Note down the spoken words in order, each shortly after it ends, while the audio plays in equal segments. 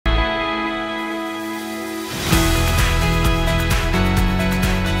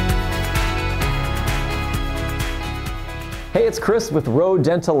Hey, it's Chris with Rowe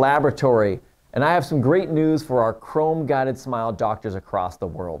Dental Laboratory, and I have some great news for our chrome-guided smile doctors across the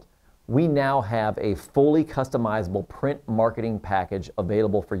world. We now have a fully customizable print marketing package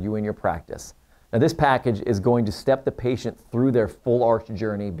available for you in your practice. Now, this package is going to step the patient through their full arch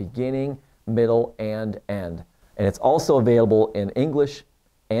journey, beginning, middle, and end. And it's also available in English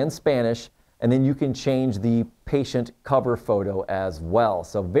and Spanish, and then you can change the patient cover photo as well.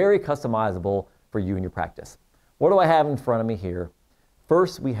 So very customizable for you and your practice. What do I have in front of me here?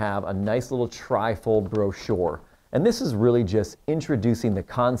 First, we have a nice little trifold brochure. And this is really just introducing the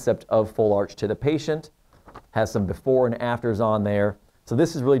concept of full arch to the patient. Has some before and afters on there. So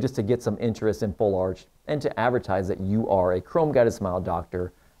this is really just to get some interest in full arch and to advertise that you are a chrome-guided smile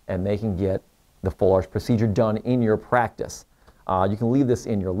doctor and they can get the full arch procedure done in your practice. You can leave this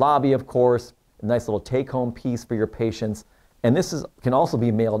in your lobby, of course, a nice little take-home piece for your patients. And this can also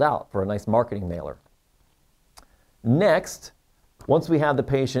be mailed out for a nice marketing mailer. Next, once we have the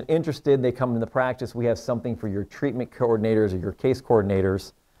patient interested, they come into the practice, we have something for your treatment coordinators or your case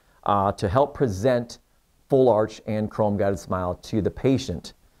coordinators to help present full arch and chrome-guided smile to the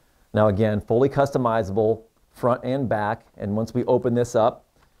patient. Now again, fully customizable, front and back, and once we open this up,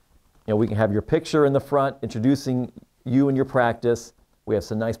 we can have your picture in the front introducing you and your practice. We have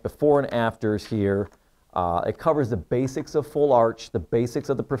some nice before and afters here. It covers the basics of full arch, the basics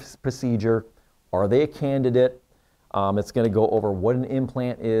of the procedure. Are they a candidate? It's going to go over what an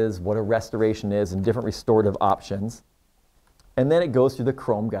implant is, what a restoration is, and different restorative options. And then it goes through the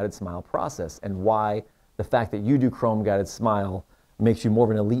chrome-guided smile process and why the fact that you do chrome-guided smile makes you more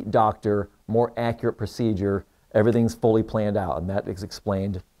of an elite doctor, more accurate procedure. Everything's fully planned out, and that is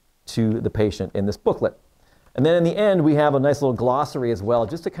explained to the patient in this booklet. And then in the end, we have a nice little glossary as well,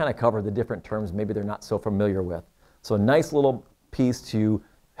 just to kind of cover the different terms maybe they're not so familiar with. So a nice little piece to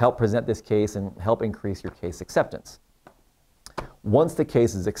help present this case and help increase your case acceptance. Once the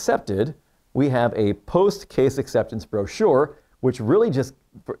case is accepted, we have a post-case acceptance brochure, which really just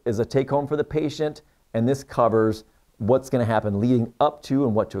is a take-home for the patient, and this covers what's going to happen leading up to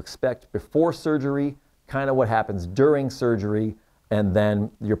and what to expect before surgery, kind of what happens during surgery, and then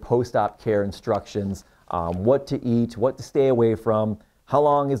your post-op care instructions, what to eat, what to stay away from, how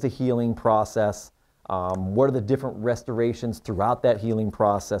long is the healing process, what are the different restorations throughout that healing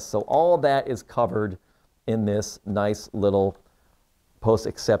process. So all that is covered in this nice little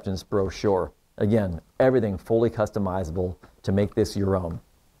post-acceptance brochure. Again, everything fully customizable to make this your own.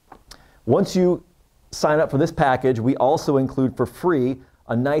 Once you sign up for this package, we also include for free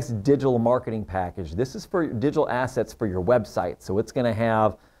a nice digital marketing package. This is for digital assets for your website. So it's going to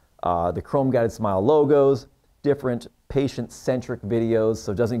have the chrome-guided smile logos, different patient-centric videos,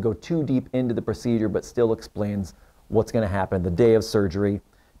 so it doesn't go too deep into the procedure, but still explains what's going to happen the day of surgery.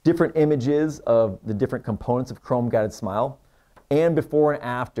 Different images of the different components of chrome-guided smile, and before and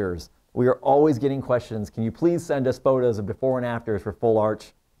afters. We are always getting questions. Can you please send us photos of before and afters for full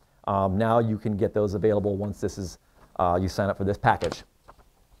arch? Now you can get those available once this is you sign up for this package.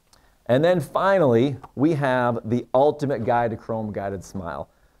 And then finally, we have the ultimate guide to chrome-guided smile.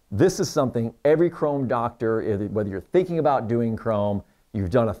 This is something every chrome doctor, whether you're thinking about doing chrome, you've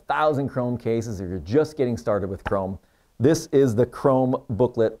done 1,000 chrome cases, or you're just getting started with chrome, this is the chrome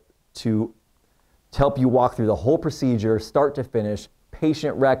booklet to help you walk through the whole procedure, start to finish,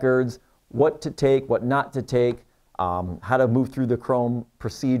 patient records, what to take, what not to take, how to move through the chrome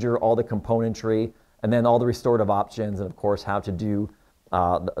procedure, all the componentry, and then all the restorative options, and of course how to do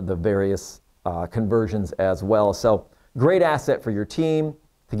the various conversions as well. So great asset for your team.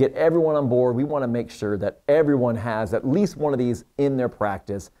 To get everyone on board, we want to make sure that everyone has at least one of these in their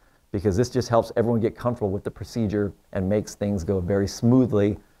practice, because this just helps everyone get comfortable with the procedure and makes things go very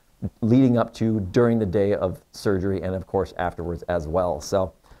smoothly leading up to, during the day of surgery, and of course afterwards as well.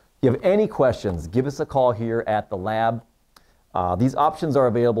 So if you have any questions, give us a call here at the lab. These options are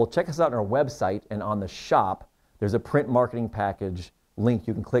available. Check us out on our website, and on the shop, there's a print marketing package link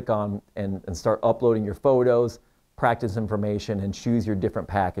you can click on and start uploading your photos, practice information, and choose your different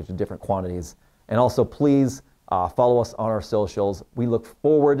package and different quantities. And also please follow us on our socials. We look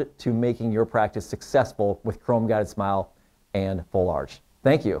forward to making your practice successful with chrome-guided smile and full arch.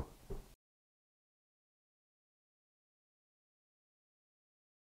 Thank you.